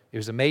there. It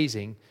was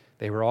amazing.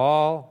 They were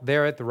all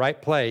there at the right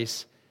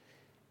place,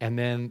 and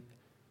then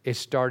it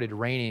started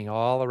raining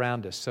all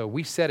around us. So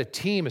we set a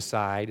team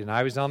aside, and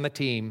I was on the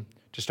team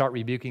to start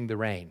rebuking the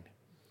rain.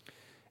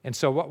 And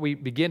so what we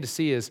begin to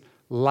see is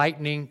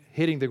lightning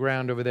hitting the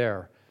ground over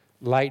there,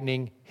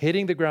 lightning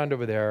hitting the ground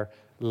over there,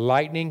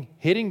 lightning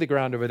hitting the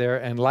ground over there,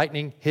 and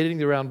lightning hitting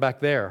the ground back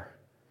there.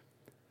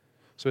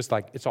 So it's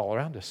like it's all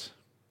around us.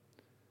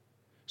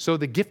 So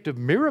the gift of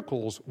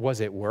miracles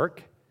was at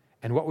work.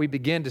 And what we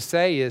begin to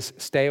say is,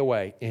 stay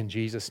away in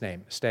Jesus'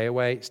 name. Stay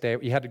away, stay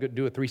away. You had to go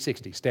do a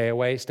 360. Stay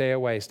away, stay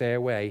away, stay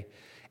away.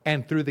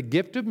 And through the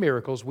gift of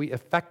miracles, we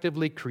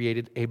effectively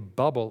created a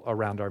bubble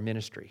around our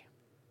ministry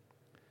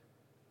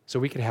so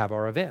we could have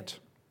our event.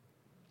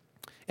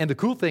 And the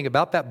cool thing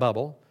about that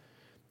bubble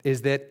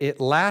is that it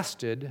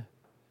lasted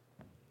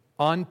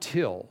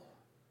until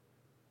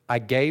I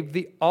gave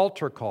the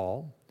altar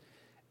call,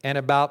 and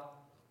about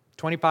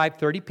 25,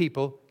 30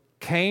 people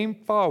came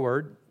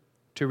forward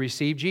to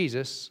receive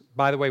Jesus.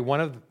 By the way,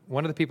 one of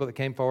the people that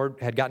came forward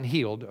had gotten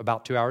healed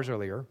about 2 hours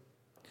earlier.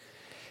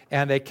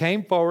 And they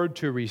came forward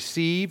to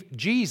receive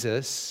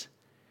Jesus.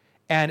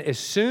 And as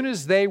soon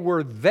as they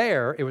were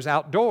there, it was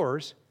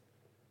outdoors,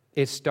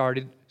 it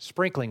started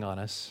sprinkling on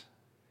us.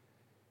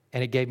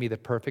 And it gave me the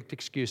perfect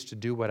excuse to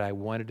do what I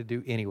wanted to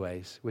do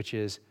anyways, which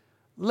is,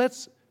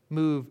 let's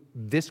move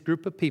this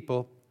group of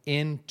people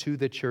into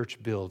the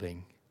church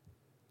building.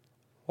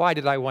 Why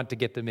did I want to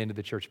get them into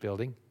the church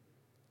building?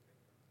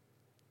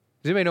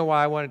 Does anybody know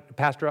why I want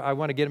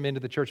to get them into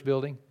the church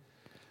building?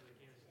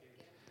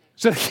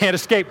 So they can't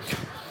escape.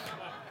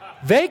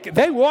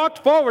 They walked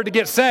forward to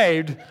get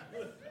saved,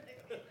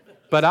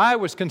 but I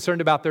was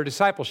concerned about their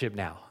discipleship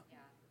now.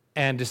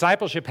 And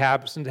discipleship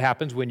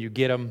happens when you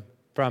get them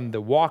from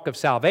the walk of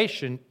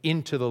salvation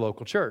into the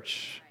local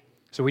church.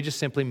 So we just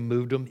simply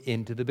moved them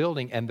into the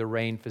building, and the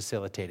rain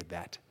facilitated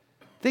that.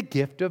 The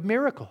gift of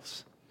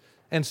miracles.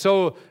 And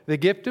so the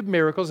gift of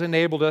miracles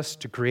enabled us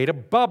to create a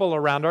bubble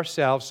around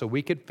ourselves so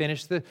we could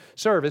finish the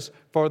service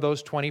for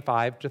those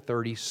 25 to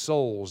 30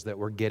 souls that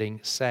were getting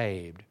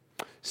saved.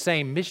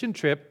 Same mission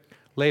trip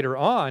later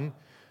on,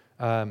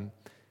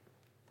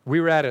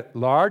 we were at a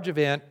large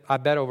event. I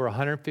bet over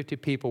 150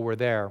 people were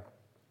there.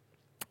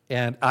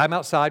 And I'm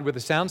outside with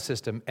a sound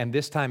system, and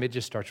this time it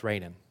just starts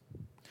raining.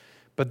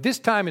 But this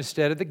time,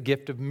 instead of the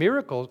gift of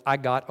miracles, I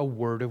got a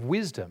word of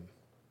wisdom.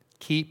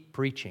 Keep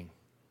preaching.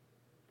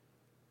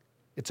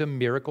 It's a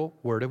miracle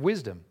word of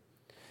wisdom.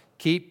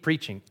 Keep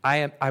preaching.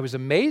 I was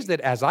amazed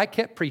that as I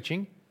kept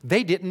preaching,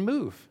 they didn't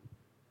move.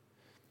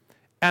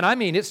 And I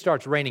mean, it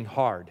starts raining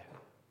hard.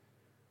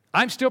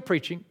 I'm still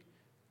preaching,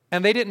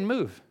 and they didn't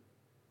move.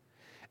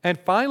 And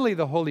finally,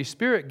 the Holy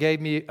Spirit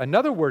gave me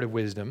another word of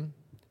wisdom.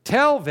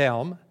 Tell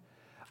them,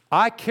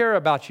 I care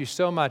about you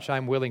so much,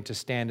 I'm willing to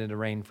stand in the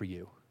rain for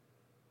you.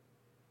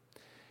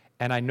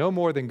 And I no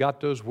more than got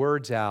those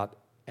words out,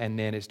 and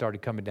then it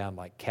started coming down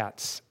like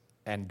cats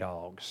and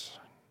dogs.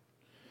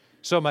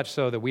 So much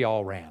so that we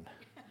all ran.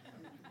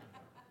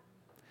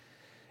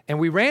 And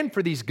we ran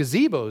for these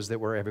gazebos that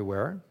were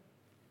everywhere.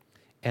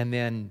 And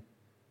then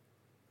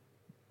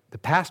the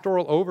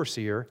pastoral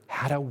overseer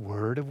had a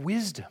word of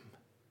wisdom.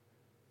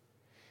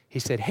 He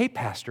said, hey,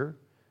 pastor,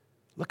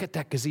 look at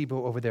that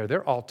gazebo over there.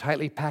 They're all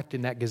tightly packed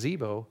in that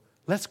gazebo.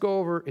 Let's go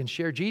over and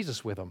share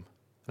Jesus with them.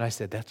 And I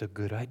said, that's a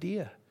good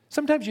idea.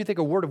 Sometimes you think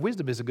a word of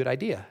wisdom is a good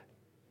idea,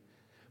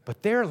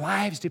 but their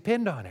lives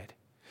depend on it.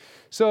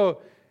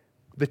 So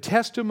the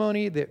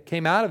testimony that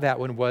came out of that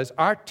one was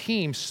our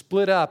team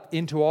split up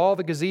into all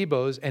the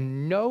gazebos,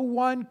 and no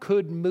one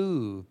could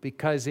move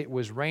because it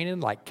was raining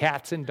like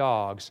cats and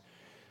dogs.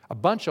 A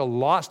bunch of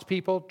lost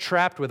people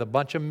trapped with a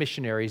bunch of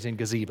missionaries in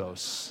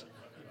gazebos.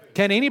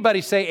 Can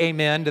anybody say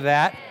amen to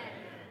that?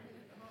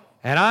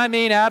 And I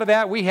mean, out of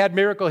that, we had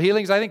miracle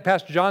healings. I think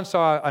Pastor John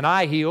saw an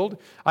eye healed.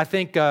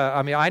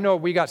 I know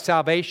we got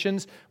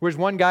salvations. There's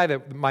one guy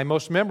that my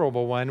most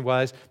memorable one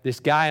was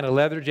this guy in a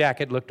leather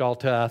jacket, looked all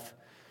tough.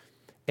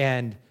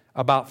 And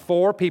about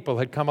 4 people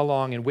had come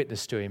along and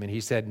witnessed to him, and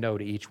he said no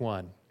to each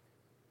one.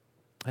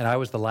 And I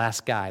was the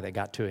last guy that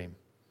got to him.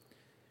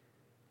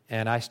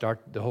 And I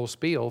start the whole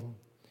spiel,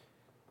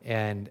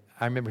 and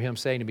I remember him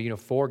saying to me,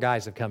 4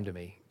 guys have come to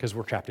me because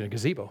we're trapped in a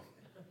gazebo.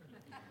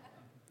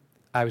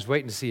 I was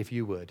waiting to see if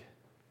you would.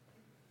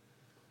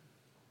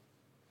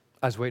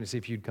 I was waiting to see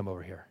if you'd come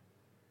over here.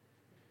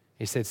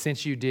 He said,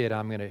 since you did,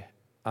 I'm going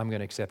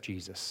to accept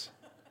Jesus.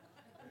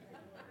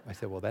 I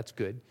said, well, that's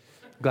good.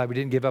 Glad we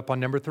didn't give up on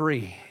number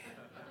 3.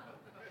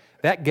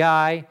 That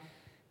guy,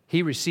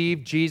 he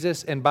received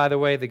Jesus, and by the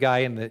way, the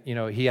guy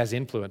he has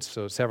influence,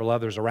 so several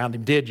others around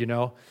him did,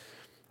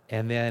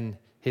 And then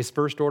his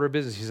first order of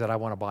business, he said, I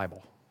want a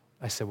Bible.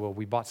 I said, well,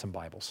 we bought some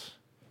Bibles.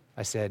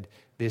 I said,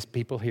 these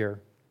people here,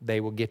 they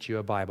will get you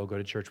a Bible. Go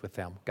to church with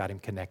them. Got him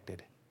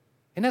connected.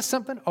 And that's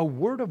something, a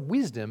word of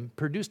wisdom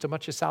produced a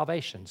bunch of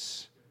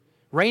salvations.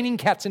 Raining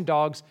cats and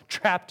dogs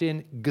trapped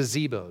in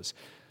gazebos.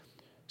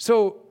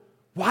 So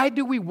why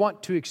do we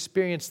want to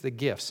experience the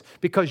gifts?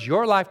 Because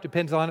your life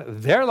depends on it,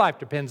 their life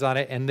depends on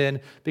it, and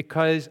then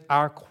because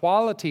our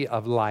quality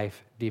of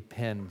life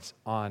depends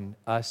on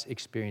us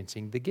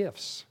experiencing the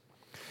gifts.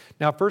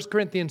 Now, 1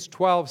 Corinthians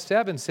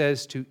 12:7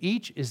 says, to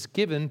each is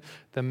given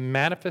the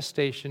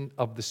manifestation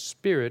of the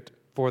Spirit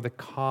for the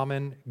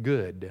common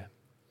good.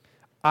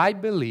 I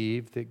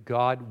believe that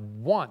God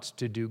wants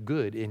to do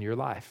good in your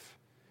life.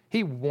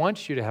 He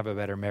wants you to have a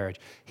better marriage.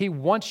 He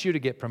wants you to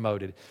get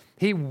promoted.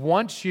 He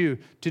wants you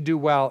to do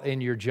well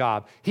in your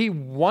job. He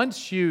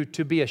wants you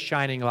to be a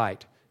shining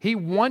light. He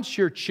wants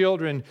your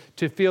children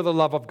to feel the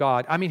love of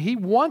God. I mean, He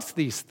wants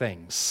these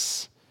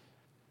things.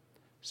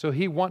 So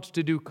He wants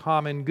to do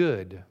common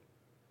good.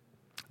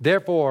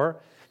 Therefore,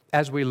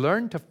 as we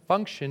learn to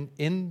function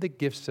in the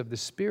gifts of the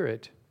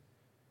Spirit,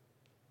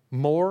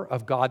 more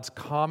of God's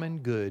common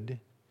good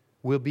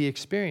will be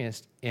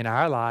experienced in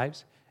our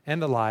lives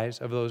and the lives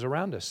of those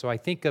around us. So I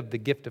think of the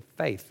gift of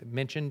faith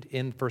mentioned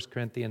in 1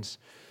 Corinthians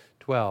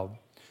 12.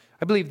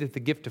 I believe that the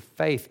gift of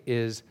faith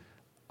is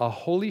a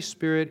Holy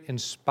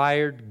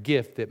Spirit-inspired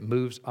gift that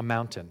moves a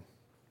mountain.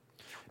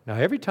 Now,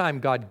 every time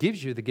God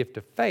gives you the gift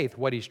of faith,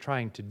 what He's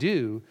trying to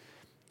do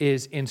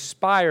is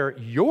inspire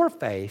your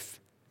faith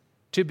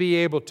to be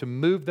able to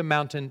move the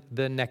mountain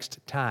the next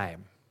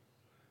time.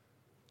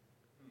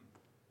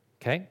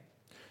 Okay?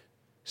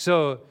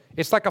 So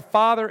it's like a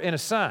father and a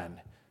son.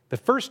 The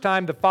first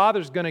time, the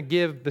father's going to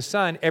give the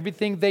son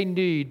everything they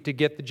need to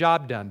get the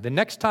job done. The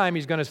next time,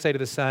 he's going to say to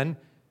the son,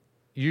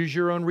 use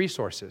your own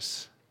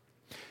resources.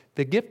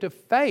 The gift of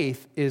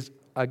faith is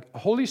a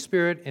Holy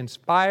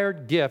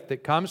Spirit-inspired gift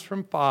that comes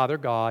from Father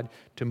God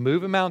to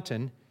move a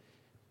mountain,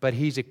 but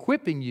He's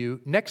equipping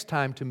you next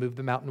time to move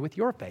the mountain with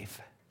your faith.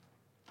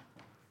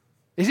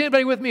 Is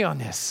anybody with me on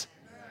this?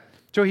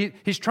 So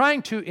He's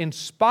trying to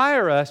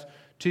inspire us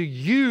to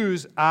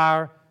use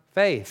our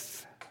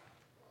faith.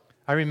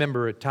 I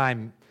remember a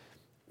time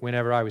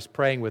whenever I was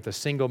praying with a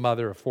single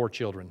mother of 4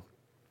 children.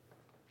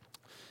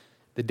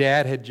 The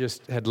dad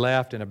had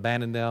left and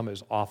abandoned them. It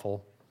was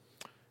awful.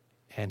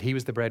 And he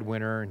was the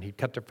breadwinner, and he'd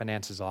cut their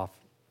finances off.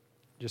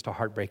 Just a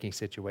heartbreaking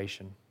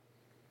situation.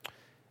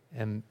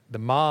 And the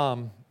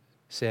mom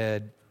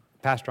said,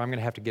 Pastor, I'm going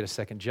to have to get a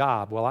second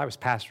job. Well, I was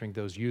pastoring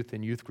those youth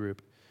in youth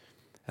group.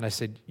 And I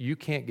said, you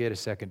can't get a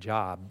second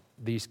job.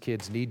 These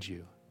kids need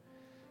you.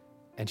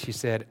 And she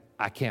said,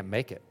 I can't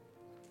make it.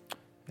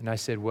 And I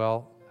said,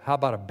 well, how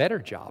about a better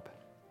job?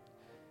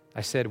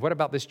 I said, what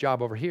about this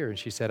job over here? And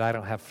she said, I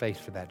don't have faith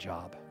for that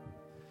job.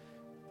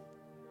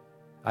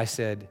 I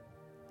said,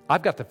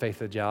 I've got the faith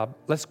for the job.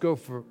 Let's go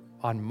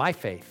on my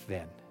faith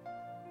then.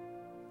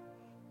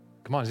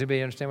 Come on, does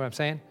anybody understand what I'm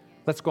saying?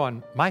 Let's go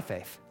on my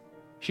faith.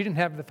 She didn't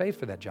have the faith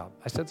for that job.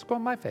 I said, let's go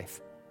on my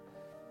faith.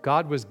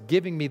 God was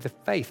giving me the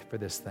faith for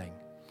this thing.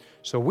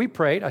 So we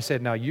prayed. I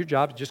said, now your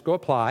job is just go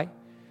apply.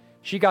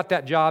 She got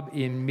that job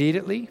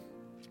immediately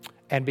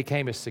and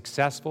became a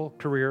successful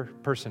career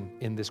person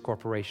in this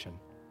corporation.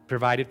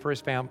 Provided for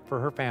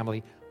her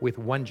family with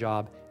 1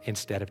 job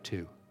instead of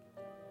 2.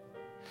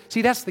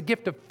 See, that's the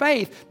gift of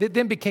faith that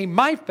then became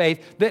my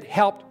faith that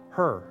helped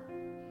her.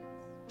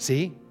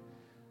 See?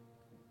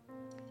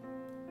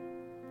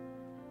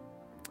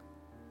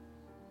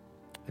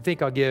 I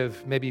think I'll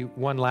give maybe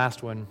one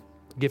last one,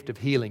 gift of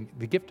healing,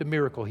 the gift of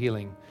miracle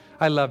healing.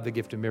 I love the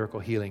gift of miracle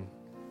healing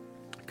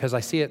because I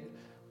see it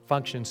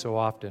function so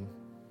often.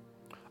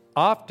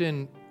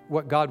 Often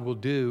what God will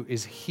do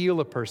is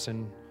heal a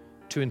person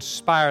to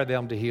inspire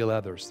them to heal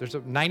others. There's a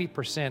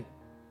 90%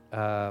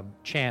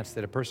 chance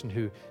that a person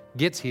who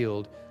gets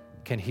healed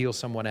can heal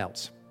someone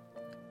else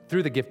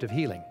through the gift of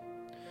healing.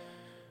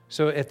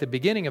 So at the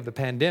beginning of the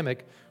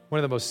pandemic, one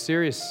of the most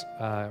serious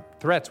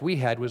threats we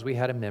had was we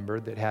had a member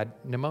that had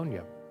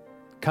pneumonia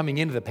coming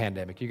into the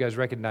pandemic. You guys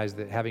recognize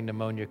that having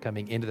pneumonia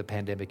coming into the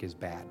pandemic is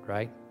bad,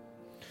 right?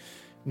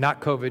 Not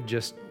COVID,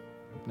 just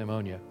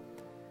pneumonia.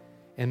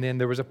 And then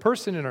there was a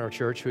person in our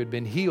church who had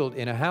been healed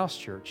in a house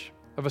church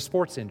of a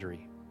sports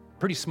injury.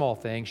 Pretty small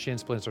thing, shin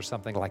splints or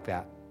something like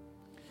that.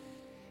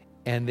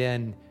 And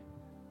then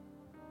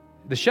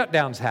the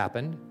shutdowns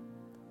happened,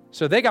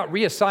 so they got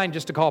reassigned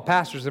just to call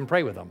pastors and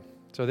pray with them.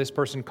 So this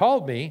person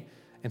called me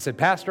and said,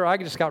 Pastor, I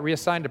just got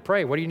reassigned to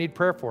pray. What do you need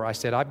prayer for? I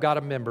said, I've got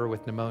a member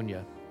with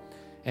pneumonia,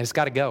 and it's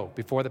got to go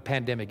before the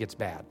pandemic gets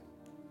bad.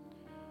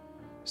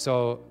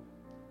 So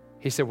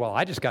he said, well,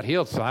 I just got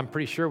healed, so I'm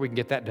pretty sure we can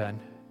get that done.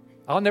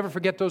 I'll never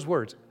forget those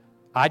words.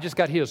 I just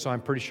got healed, so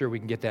I'm pretty sure we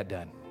can get that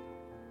done.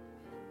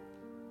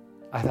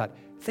 I thought,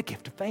 it's the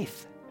gift of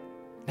faith.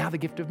 Now the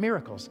gift of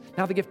miracles.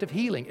 Now the gift of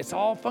healing. It's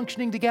all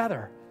functioning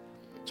together.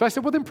 So I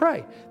said, well, then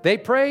pray. They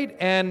prayed,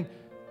 and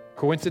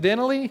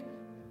coincidentally,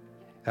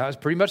 that was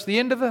pretty much the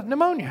end of the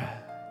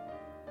pneumonia.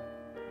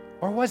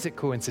 Or was it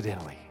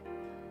coincidentally?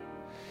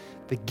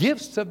 The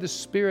gifts of the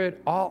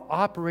Spirit all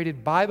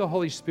operated by the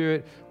Holy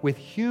Spirit with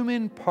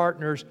human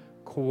partners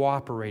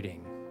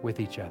cooperating with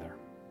each other.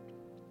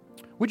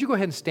 Would you go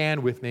ahead and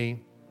stand with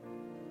me?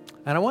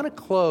 And I want to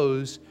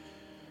close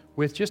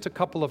with just a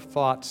couple of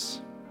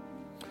thoughts.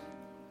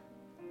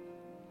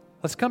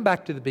 Let's come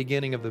back to the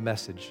beginning of the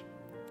message.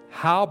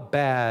 How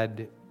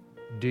bad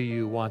do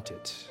you want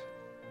it?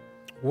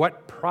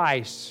 What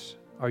price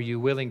are you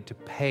willing to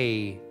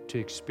pay to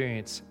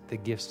experience the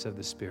gifts of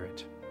the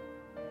Spirit.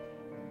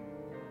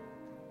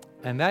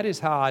 And that is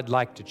how I'd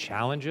like to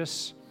challenge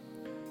us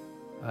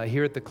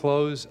here at the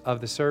close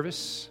of the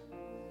service.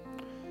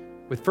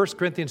 With 1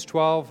 Corinthians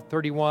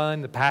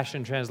 12:31, the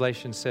Passion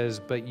Translation says,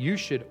 "But you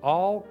should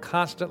all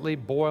constantly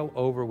boil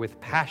over with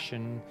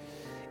passion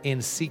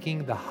in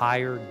seeking the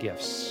higher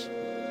gifts."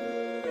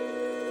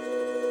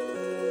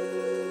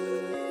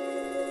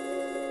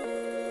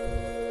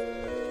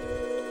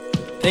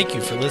 Thank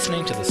you for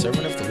listening to the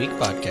Sermon of the Week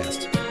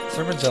podcast.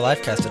 Sermons are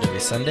live-casted every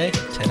Sunday,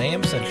 10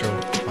 a.m. Central,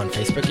 on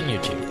Facebook and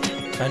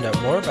YouTube. Find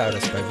out more about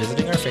us by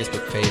visiting our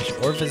Facebook page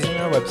or visiting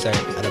our website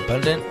at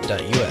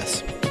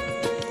abundant.us.